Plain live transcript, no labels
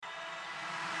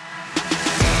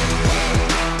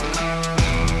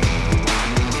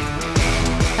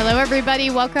everybody.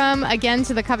 Welcome again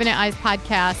to the Covenant Eyes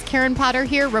podcast. Karen Potter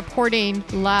here, reporting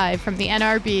live from the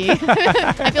NRB.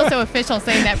 I feel so official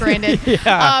saying that, Brandon.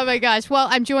 Yeah. Oh, my gosh. Well,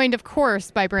 I'm joined, of course,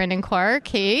 by Brandon Clark.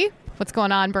 Hey, what's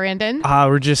going on, Brandon?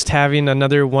 We're just having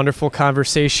another wonderful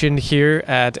conversation here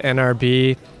at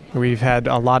NRB. We've had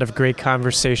a lot of great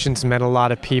conversations, met a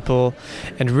lot of people,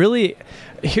 and really,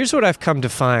 here's what I've come to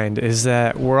find is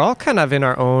that we're all kind of in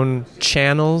our own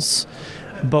channels,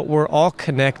 but we're all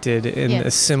connected in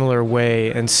a similar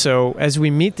way. And so as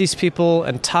we meet these people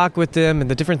and talk with them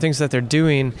and the different things that they're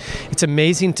doing, it's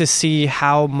amazing to see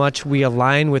how much we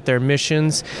align with their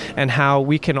missions and how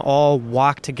we can all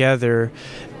walk together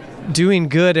doing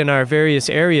good in our various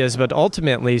areas, but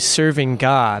ultimately serving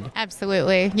God.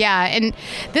 Absolutely. Yeah. And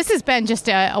this has been just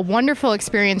a wonderful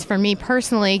experience for me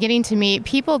personally, getting to meet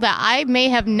people that I may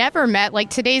have never met,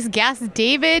 like today's guest,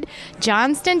 David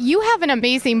Johnston. You have an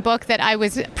amazing book that I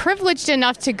was privileged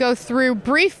enough to go through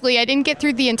briefly. I didn't get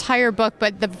through the entire book,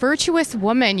 but The Virtuous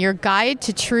Woman, Your Guide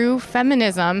to True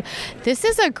Feminism. This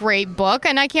is a great book,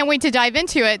 and I can't wait to dive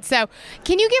into it. So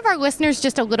can you give our listeners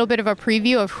just a little bit of a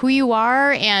preview of who you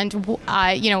are and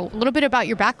a little bit about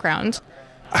your background?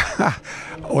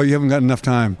 Oh, you haven't got enough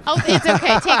time. Oh, it's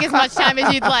okay. Take as much time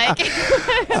as you'd like.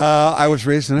 I was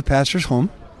raised in a pastor's home,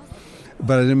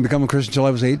 but I didn't become a Christian until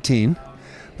I was 18.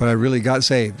 But I really got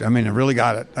saved. I mean, I really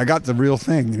got it. I got the real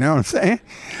thing, you know what I'm saying?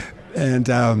 And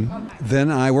then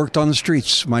I worked on the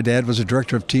streets. My dad was a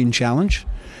director of Teen Challenge.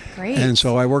 Great. And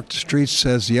so I worked the streets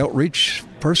as the outreach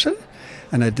person,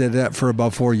 and I did that for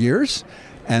about 4 years.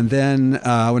 And then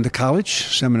I went to college,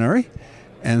 seminary,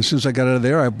 and as soon as I got out of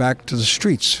there, I back to the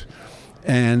streets.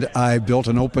 And I built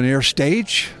an open-air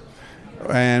stage,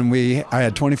 and I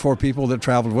had 24 people that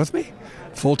traveled with me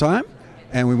full-time,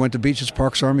 and we went to beaches,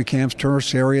 parks, army camps,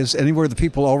 tourist areas, anywhere the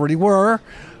people already were,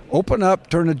 open up,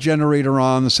 turn the generator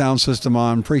on, the sound system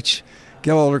on, preach,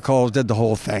 get altar calls, did the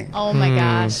whole thing. Oh, my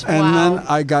gosh. And wow.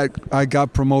 then I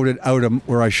got promoted out of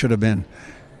where I should have been.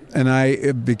 And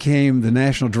I became the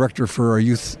national director for a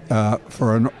youth,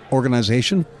 for an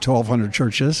organization, 1,200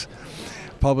 churches,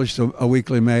 published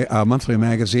a monthly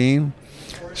magazine,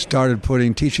 started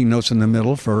putting teaching notes in the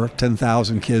middle for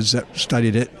 10,000 kids that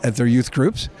studied it at their youth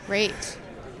groups. Great.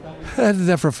 I did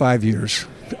that for 5 years.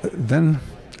 Then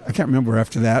I can't remember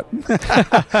after that.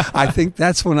 I think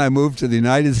that's when I moved to the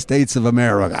United States of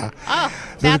America. Oh,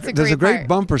 that's a great There's a great part.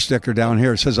 bumper sticker down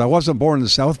here. It says, I wasn't born in the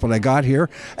South, but I got here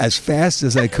as fast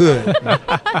as I could.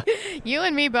 You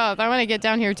and me both. I want to get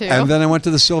down here, too. And then I went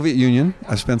to the Soviet Union.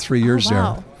 I spent 3 years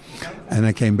wow. there. And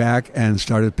I came back and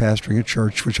started pastoring a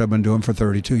church, which I've been doing for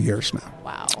 32 years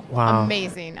now. Wow.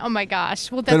 Amazing. Oh, my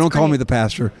gosh. Well, that's They don't call great. me the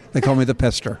pastor. They call me the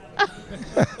pester.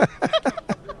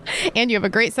 And you have a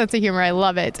great sense of humor. I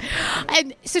love it.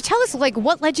 And so tell us,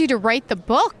 what led you to write the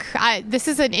book? This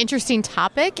is an interesting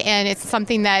topic, and it's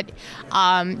something that,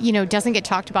 doesn't get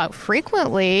talked about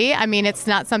frequently. I mean, it's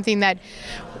not something that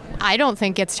I don't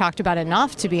think gets talked about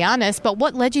enough, to be honest. But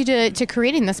what led you to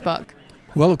creating this book?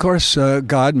 Well, of course,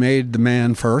 God made the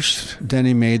man first, then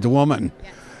he made the woman.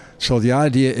 Yes. So the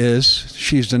idea is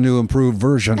she's the new improved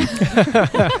version.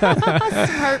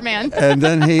 Smart man. and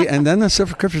then the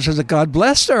scripture says that God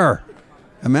blessed her.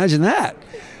 Imagine that.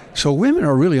 So women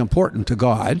are really important to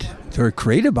God. They're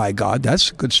created by God.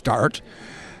 That's a good start.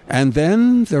 And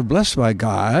then they're blessed by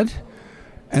God.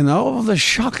 And all of the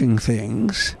shocking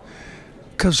things.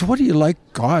 Because what do you like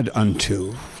God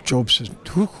unto? Job says,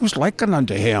 who's likened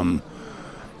unto him?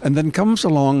 And then comes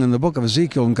along in the book of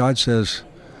Ezekiel, and God says,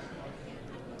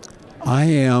 I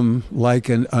am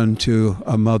likened unto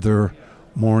a mother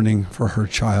mourning for her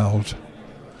child.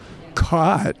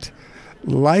 God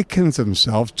likens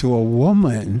himself to a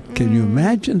woman. Can you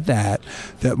imagine that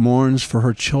mourns for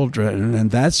her children? And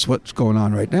that's what's going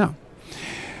on right now.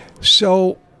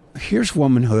 So here's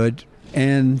womanhood.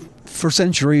 And for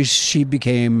centuries, she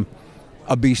became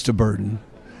a beast of burden.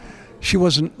 She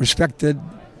wasn't respected,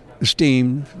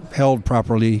 esteemed, held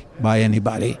properly by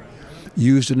anybody,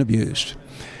 used and abused.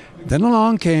 Then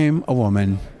along came a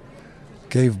woman,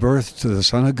 gave birth to the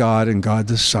Son of God and God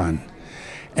the Son.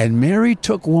 And Mary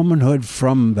took womanhood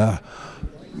from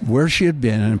where she had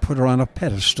been and put her on a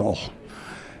pedestal.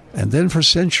 And then for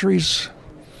centuries,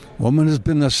 woman has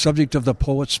been the subject of the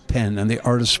poet's pen and the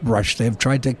artist's brush. They have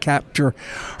tried to capture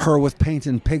her with paint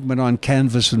and pigment on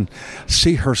canvas and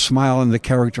see her smile in the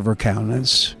character of her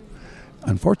countenance.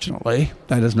 Unfortunately,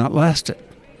 that has not lasted.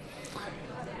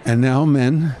 And now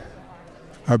men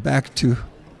are back to,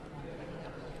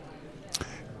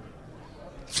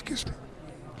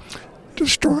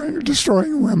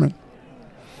 destroying women,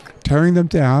 tearing them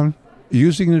down,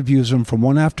 using and abusing them from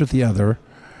one after the other.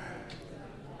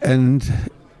 And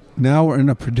now we're in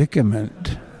a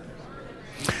predicament.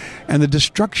 And the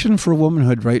destruction for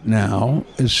womanhood right now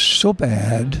is so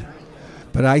bad,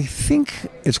 but I think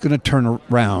it's going to turn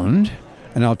around,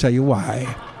 and I'll tell you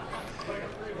why.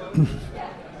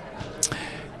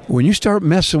 When you start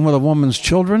messing with a woman's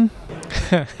children,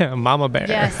 Mama Bear.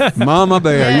 Yes. Mama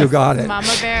Bear, Yes. you got it.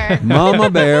 Mama Bear. Mama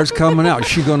Bear's coming out.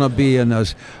 She's going to be in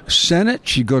the Senate.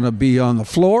 She's going to be on the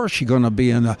floor. She's going to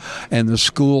be in the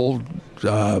school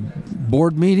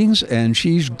board meetings, and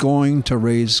she's going to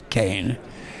raise Cain.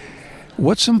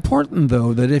 What's important,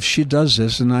 though, that if she does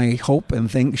this, and I hope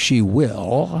and think she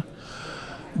will,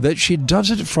 that she does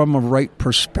it from a right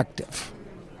perspective.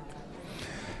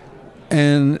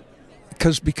 And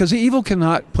because evil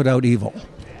cannot put out evil.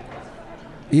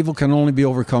 Evil can only be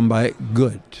overcome by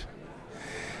good.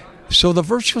 So the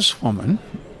virtuous woman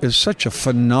is such a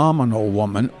phenomenal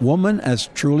woman as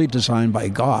truly designed by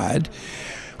God,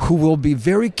 who will be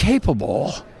very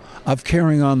capable of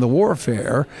carrying on the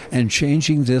warfare and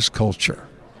changing this culture.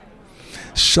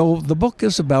 So the book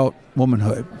is about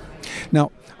womanhood.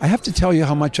 Now, I have to tell you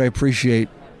how much I appreciate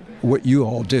what you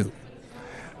all do.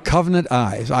 Covenant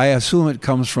eyes. I assume it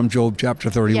comes from Job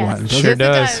chapter 31. Yes. Sure Yes, it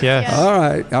does, yes.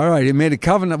 All right. He made a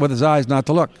covenant with his eyes not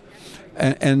to look,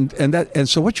 and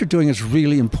so what you're doing is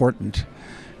really important,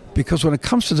 because when it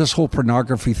comes to this whole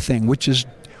pornography thing, which is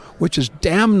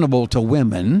damnable to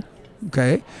women,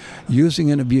 okay, using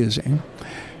and abusing,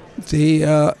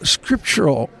 the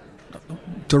scriptural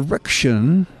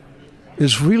direction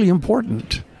is really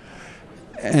important,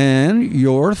 and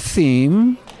your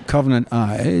theme, covenant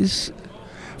eyes.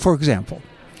 For example,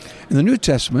 in the New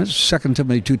Testament, 2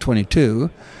 Timothy 2:22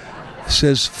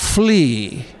 says,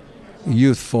 flee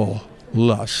youthful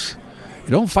lusts.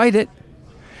 You don't fight it.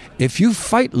 If you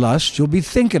fight lust, you'll be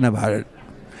thinking about it.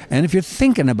 And if you're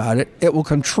thinking about it, it will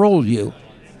control you.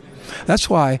 That's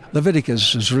why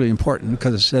Leviticus is really important,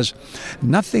 because it says,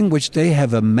 nothing which they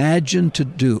have imagined to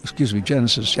do,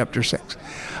 Genesis chapter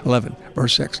 11,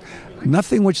 verse 6.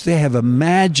 Nothing which they have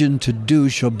imagined to do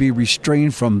shall be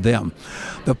restrained from them.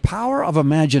 The power of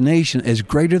imagination is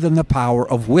greater than the power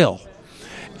of will.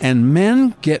 And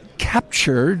men get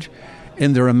captured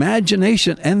in their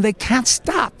imagination, and they can't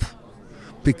stop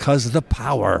because of the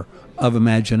power of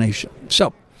imagination.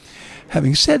 So,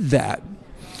 having said that,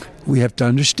 we have to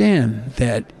understand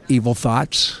that evil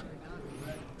thoughts,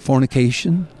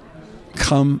 fornication,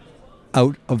 come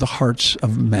out of the hearts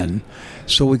of men.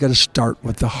 So we got to start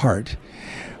with the heart.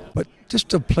 But just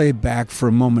to play back for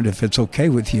a moment, if it's okay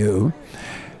with you,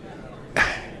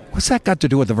 what's that got to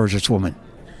do with the virtuous woman?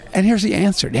 And here's the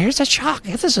answer. Here's a shock.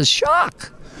 This is a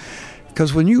shock.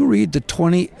 Because when you read the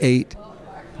 28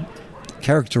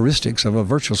 characteristics of a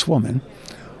virtuous woman,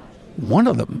 one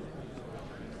of them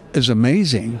is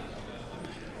amazing.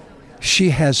 She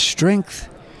has strength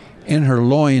in her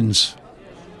loins.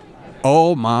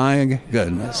 Oh my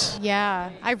goodness.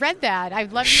 Yeah, I read that.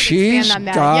 I'd love you to expand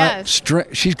on that. Yes.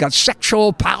 She's got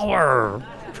sexual power.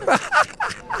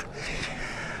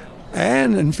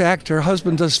 And in fact, her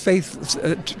husband does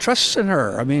trusts in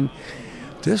her. I mean,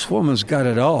 this woman's got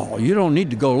it all. You don't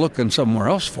need to go looking somewhere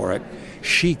else for it.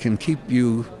 She can keep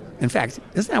you. In fact,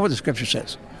 isn't that what the scripture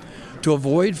says? To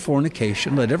avoid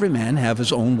fornication, let every man have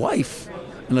his own wife,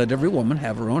 and let every woman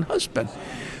have her own husband.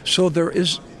 So there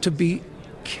is to be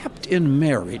kept in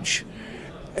marriage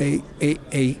a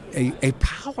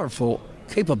powerful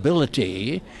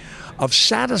capability of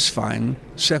satisfying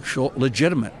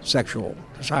legitimate sexual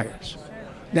desires.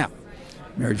 Now,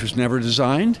 marriage was never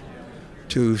designed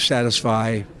to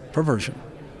satisfy perversion.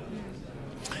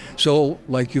 So,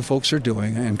 like you folks are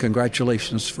doing, and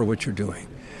congratulations for what you're doing,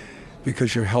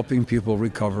 because you're helping people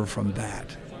recover from that.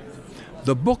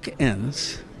 The book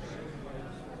ends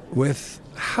with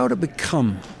how to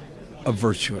become a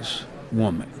virtuous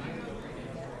woman.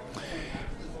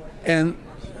 And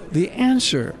the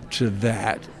answer to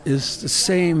that is the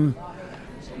same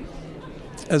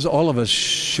as all of us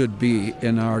should be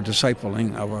in our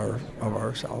discipling of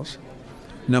ourselves.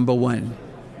 Number one,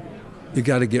 you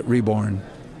got to get reborn.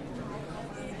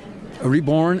 A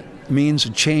reborn means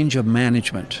a change of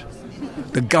management.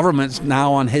 The government's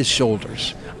now on his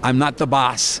shoulders. I'm not the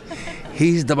boss.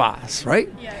 He's the boss, right?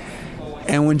 Yes.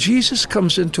 And when Jesus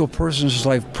comes into a person's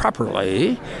life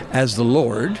properly as the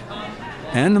Lord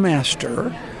and the Master,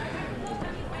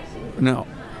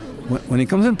 when he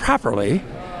comes in properly,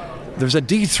 there's a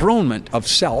dethronement of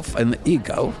self and the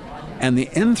ego and the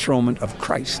enthronement of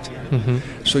Christ.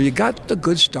 Mm-hmm. So you got the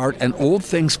good start, and old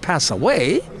things pass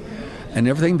away and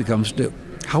everything becomes new.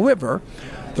 However,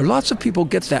 there are lots of people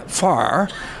get that far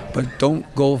but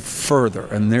don't go further,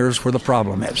 and there's where the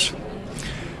problem is.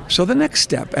 So the next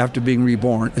step after being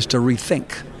reborn is to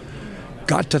rethink.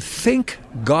 Got to think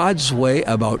God's way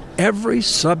about every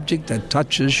subject that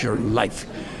touches your life.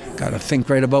 Got to think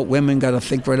right about women, got to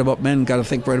think right about men, got to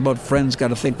think right about friends, got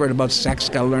to think right about sex,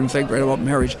 got to learn to think right about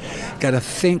marriage. Got to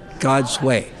think God's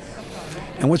way.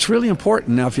 And what's really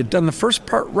important now, if you've done the first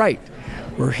part right,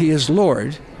 where He is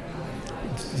Lord,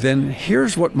 then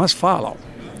here's what must follow.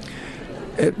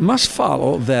 It must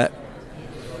follow that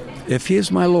if He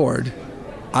is my Lord,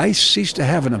 I cease to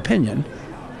have an opinion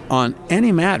on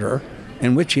any matter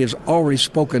in which He has already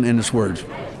spoken in His Word.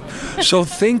 So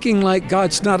thinking like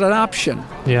God's not an option.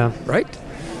 Yeah. Right?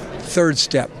 Third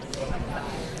step,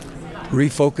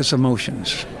 refocus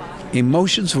emotions.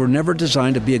 Emotions were never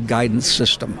designed to be a guidance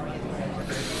system.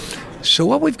 So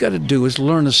what we've got to do is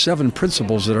learn the 7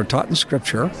 principles that are taught in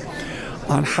Scripture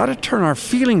on how to turn our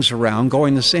feelings around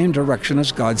going the same direction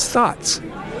as God's thoughts.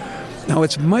 Now,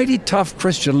 it's mighty tough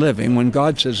Christian living when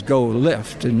God says go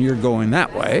left and you're going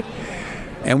that way.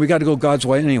 And we got to go God's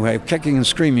way anyway, kicking and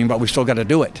screaming, but we still got to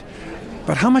do it.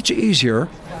 But how much easier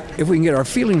if we can get our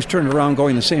feelings turned around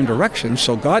going the same direction,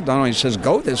 so God not only says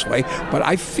go this way, but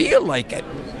I feel like it.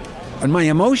 And my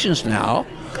emotions now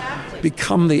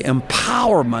become the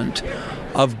empowerment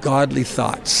of godly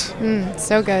thoughts.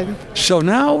 So good. So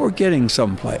now we're getting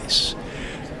someplace.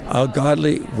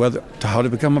 Godly, how to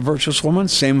become a virtuous woman,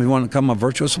 same we want to become a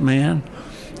virtuous man,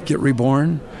 get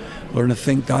reborn, learn to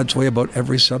think God's way about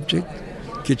every subject,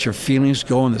 get your feelings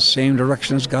going the same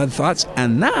direction as God's thoughts,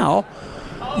 and now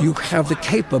you have the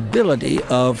capability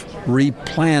of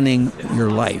replanning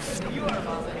your life.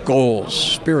 Goals,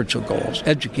 spiritual goals,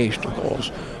 educational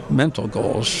goals, mental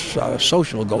goals,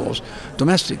 social goals,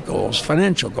 domestic goals,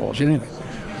 financial goals, anything.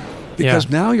 Because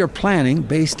now you're planning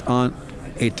based on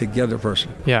a together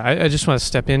person. Yeah, I just want to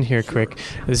step in here quick.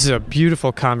 This is a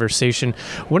beautiful conversation.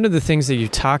 One of the things that you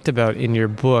talked about in your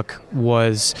book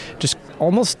was just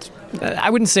almost,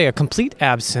 I wouldn't say a complete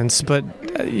absence, but,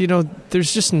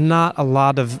 there's just not a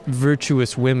lot of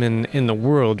virtuous women in the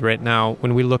world right now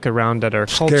when we look around at our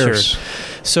culture. Scarce.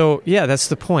 So, yeah, that's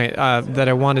the point that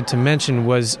I wanted to mention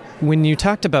was when you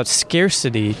talked about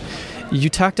scarcity, you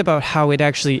talked about how it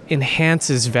actually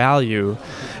enhances value.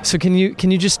 So can you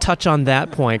just touch on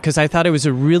that point? Because I thought it was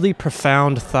a really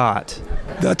profound thought.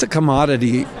 That's a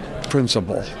commodity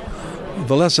principle.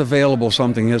 The less available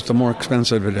something is, the more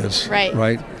expensive it is.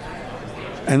 Right.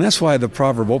 And that's why the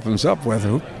proverb opens up with,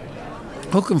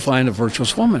 who can find a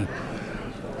virtuous woman?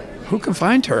 Who can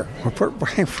find her?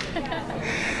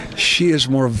 She is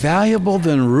more valuable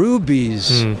than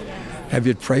rubies. Have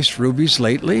you priced rubies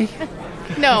lately?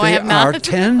 No, I have not. They are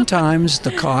 10 times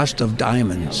the cost of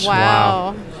diamonds.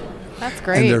 Wow. That's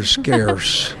great. And they're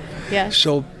scarce. Yes.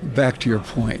 So back to your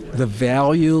point, the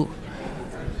value.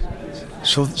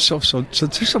 So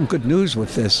there's some good news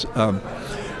with this,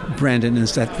 Brandon,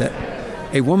 is that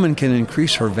a woman can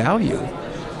increase her value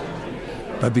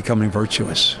by becoming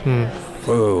virtuous.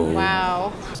 Whoa.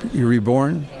 Wow. You're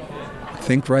reborn,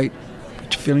 think right,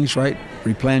 get your feelings right,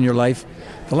 replan your life.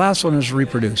 The last one is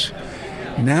reproduce.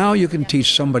 Now you can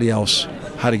teach somebody else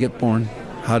how to get born,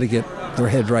 how to get their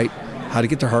head right, how to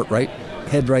get their heart right,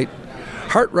 head right,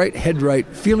 head right,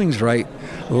 feelings right,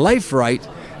 life right,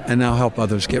 and now help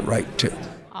others get right too.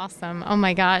 Awesome. Oh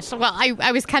my gosh. Well,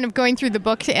 I was kind of going through the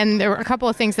book and there were a couple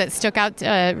of things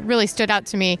that really stood out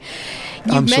to me.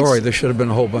 I'm sorry, there should have been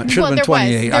a whole bunch. Should have been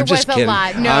 28. I'm just kidding. There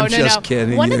was a lot. I'm just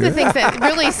kidding. One of the things that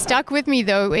really stuck with me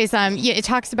though is it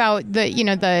talks about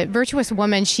the virtuous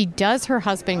woman, she does her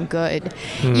husband good.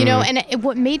 And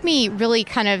what made me really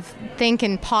kind of think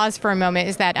and pause for a moment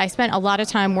is that I spent a lot of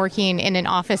time working in an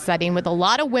office setting with a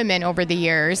lot of women over the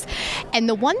years. And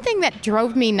the one thing that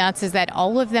drove me nuts is that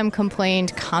all of them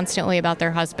complained constantly about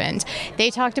their husband. They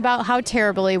talked about how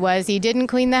terrible he was. He didn't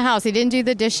clean the house. He didn't do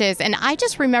the dishes. And I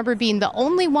just remember being the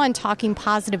only one talking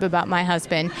positive about my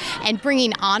husband and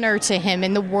bringing honor to him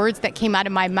in the words that came out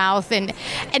of my mouth. And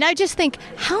I just think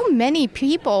how many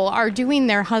people are doing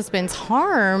their husbands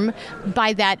harm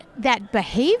by that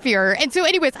behavior. And so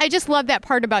anyways, I just love that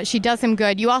part about she does him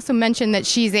good. You also mentioned that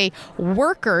she's a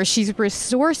worker. She's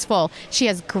resourceful. She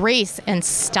has grace and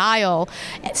style,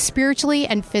 spiritually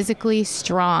and physically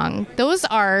strong. Those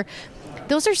are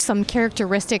some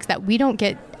characteristics that we don't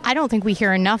get. I don't think we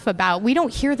hear enough about. We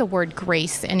don't hear the word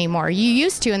grace anymore. You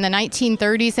used to in the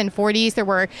 1930s and 40s. There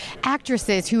were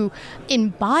actresses who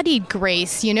embodied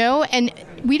grace, and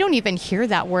we don't even hear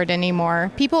that word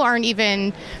anymore. People aren't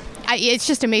even. It's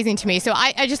just amazing to me. So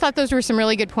I just thought those were some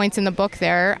really good points in the book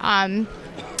there.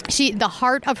 The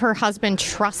heart of her husband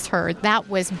trusts her. That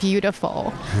was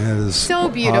beautiful. That is so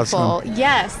beautiful. Awesome.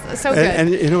 Yes, so good. And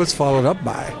you know what's followed up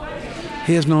by?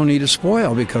 he has no need to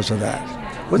spoil because of that.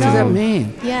 What does that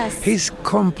mean? Yes. He's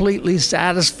completely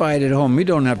satisfied at home. We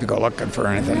don't have to go looking for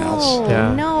anything else.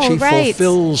 Yeah. No, She right.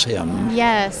 fulfills him.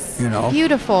 Yes. You know?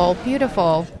 Beautiful,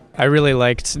 beautiful. I really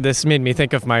liked, this made me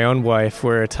think of my own wife,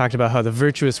 where it talked about how the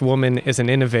virtuous woman is an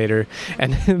innovator.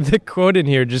 And the quote in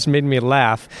here just made me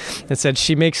laugh. It said,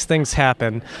 she makes things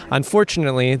happen.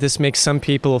 Unfortunately, this makes some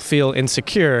people feel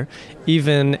insecure,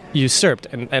 even usurped.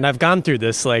 And I've gone through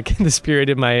this, like, this period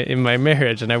in my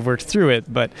marriage, and I've worked through it.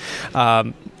 But,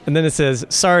 and then it says,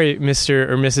 sorry, Mr.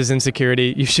 or Mrs.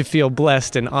 Insecurity, you should feel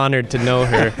blessed and honored to know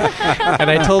her. And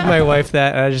I told my wife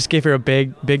that, and I just gave her a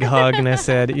big hug, and I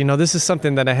said, you know, this is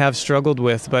something that I have struggled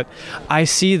with, but I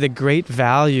see the great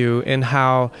value in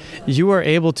how you are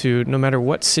able to, no matter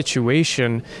what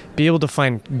situation, be able to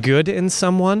find good in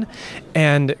someone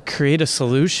and create a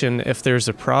solution if there's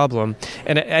a problem.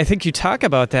 And I think you talk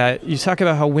about that. You talk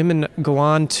about how women go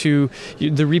on to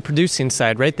the reproducing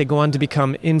side, right? They go on to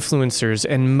become influencers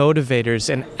and motivators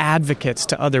and advocates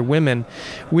to other women,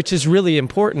 which is really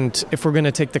important if we're going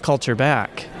to take the culture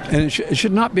back. And it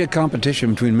should not be a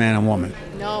competition between man and woman.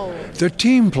 No. They're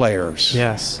team players.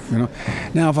 Yes. You know.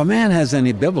 Now, if a man has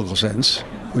any biblical sense,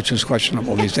 which is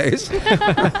questionable these days,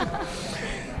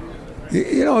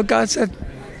 you know, God said,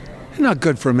 it's not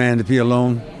good for a man to be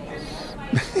alone.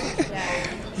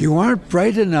 You aren't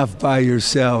bright enough by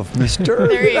yourself, mister.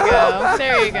 There you go.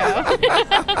 There you go.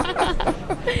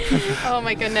 Oh,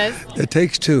 my goodness. It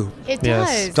takes two. It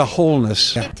Yes. does. The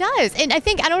wholeness. It does. And I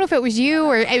don't know if it was you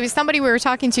or it was somebody we were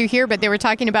talking to here, but they were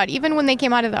talking about even when they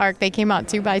came out of the ark, they came out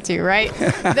 2 by 2, right?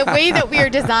 The way that we are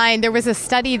designed, there was a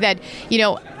study that, you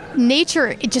know,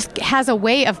 nature, it just has a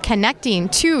way of connecting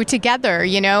two together,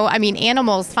 you know. I mean,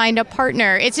 animals find a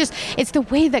partner. It's the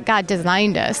way that God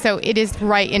designed us. So it is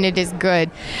right and it is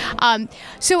good.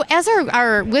 So as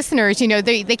our listeners, you know,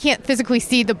 they can't physically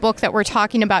see the book that we're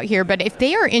talking about here, but if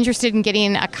they are interested in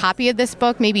getting a copy of this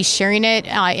book, maybe sharing it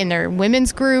in their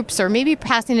women's groups or maybe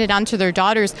passing it on to their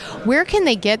daughters, where can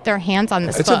they get their hands on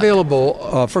this book? It's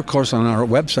available, for course, on our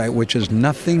website, which is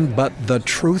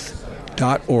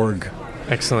nothingbutthetruth.org.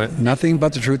 Excellent.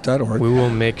 Nothingbutthetruth.org. We will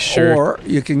make sure. Or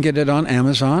you can get it on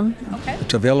Amazon. Okay.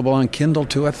 It's available on Kindle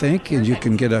too, I think. And you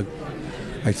can get I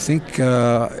think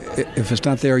if it's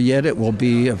not there yet, it will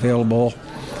be available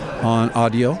on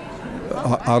audio,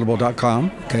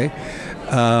 audible.com. Okay.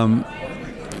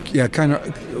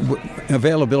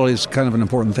 Availability is kind of an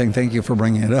important thing. Thank you for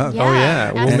bringing it up. Yeah, Oh,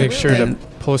 yeah. We'll make sure to And-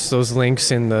 post those links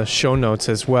in the show notes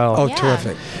as well. Oh, Yeah.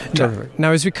 terrific.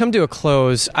 Now, as we come to a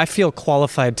close, I feel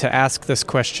qualified to ask this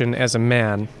question as a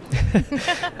man.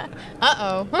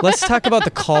 Uh-oh. Let's talk about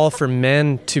the call for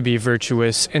men to be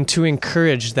virtuous and to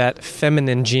encourage that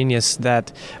feminine genius,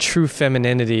 that true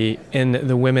femininity in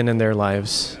the women in their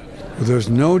lives. There's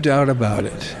no doubt about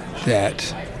it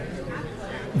that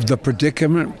the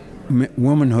predicament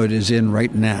womanhood is in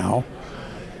right now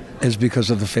is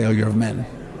because of the failure of men.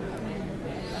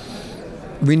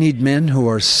 We need men who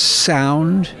are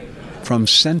sound from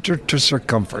center to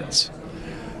circumference.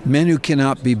 Men who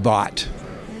cannot be bought,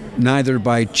 neither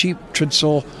by cheap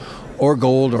tinsel or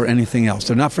gold or anything else.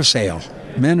 They're not for sale.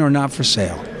 Men are not for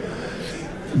sale.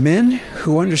 Men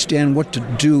who understand what to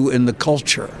do in the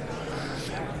culture.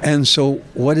 And so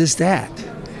what is that?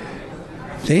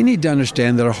 They need to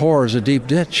understand that a whore is a deep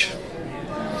ditch.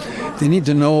 They need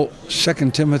to know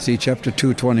 2 Timothy chapter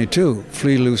 2:22,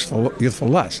 flee youthful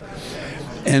lust.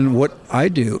 And what I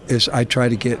do is I try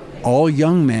to get all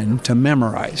young men to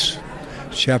memorize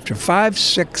chapter 5,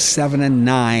 6, 7, and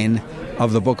 9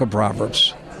 of the book of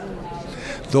Proverbs.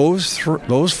 Those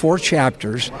 4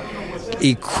 chapters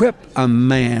equip a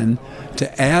man to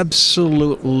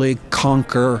absolutely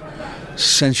conquer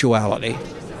sensuality.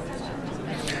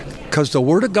 Because the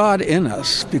Word of God in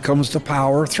us becomes the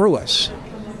power through us.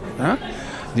 Huh?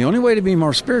 The only way to be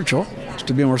more spiritual is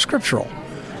to be more scriptural.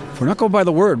 If we're not going by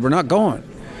the Word, we're not going.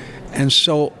 And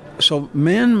so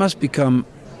men must become,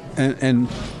 and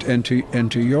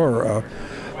to your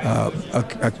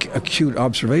acute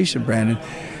observation, Brandon,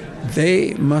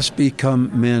 they must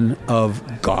become men of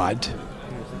God,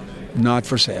 not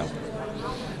for sale,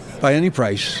 by any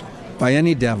price, by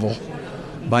any devil,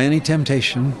 by any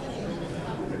temptation.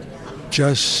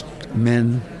 Just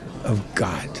men of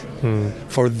God.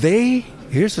 For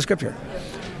here's the scripture,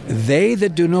 they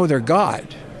that do know their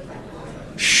God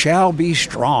shall be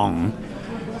strong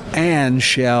and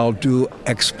shall do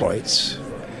exploits.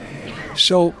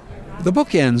 So the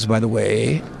book ends, by the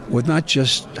way, with not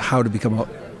just how to become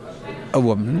a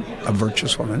woman, a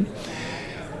virtuous woman,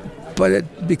 but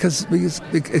because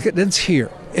it ends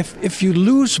here. If you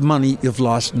lose money, you've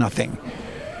lost nothing.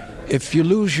 If you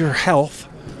lose your health,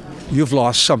 you've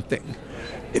lost something.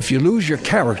 If you lose your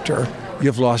character,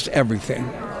 you've lost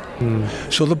everything.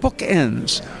 So the book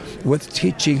ends with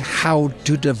teaching how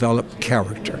to develop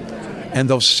character. And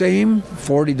those same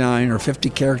 49 or 50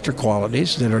 character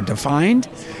qualities that are defined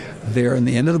there in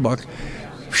the end of the book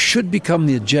should become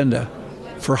the agenda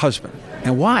for husband.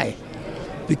 And why?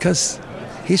 Because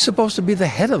he's supposed to be the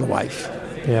head of the wife.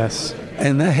 Yes.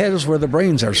 And the head is where the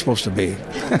brains are supposed to be.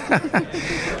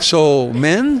 So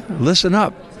men, listen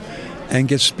up and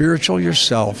get spiritual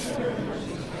yourself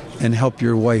and help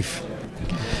your wife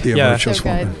be a virtuous So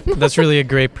good. woman. That's really a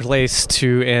great place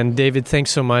to end. David,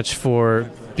 thanks so much for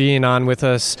being on with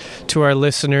us. To our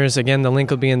listeners, again, the link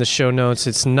will be in the show notes.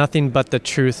 It's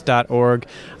nothingbuttethetruth.org.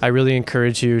 I really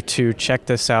encourage you to check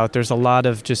this out. There's a lot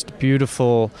of just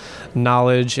beautiful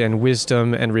knowledge and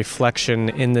wisdom and reflection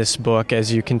in this book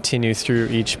as you continue through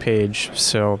each page.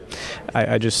 So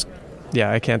I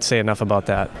can't say enough about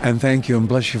that. And thank you and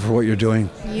bless you for what you're doing.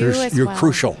 You're well.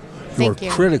 crucial. Thank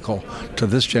you. Critical to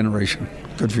this generation.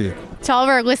 Good for you. To all of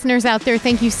our listeners out there,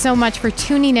 thank you so much for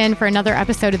tuning in for another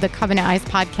episode of the Covenant Eyes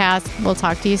podcast. We'll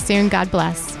talk to you soon. God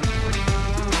bless.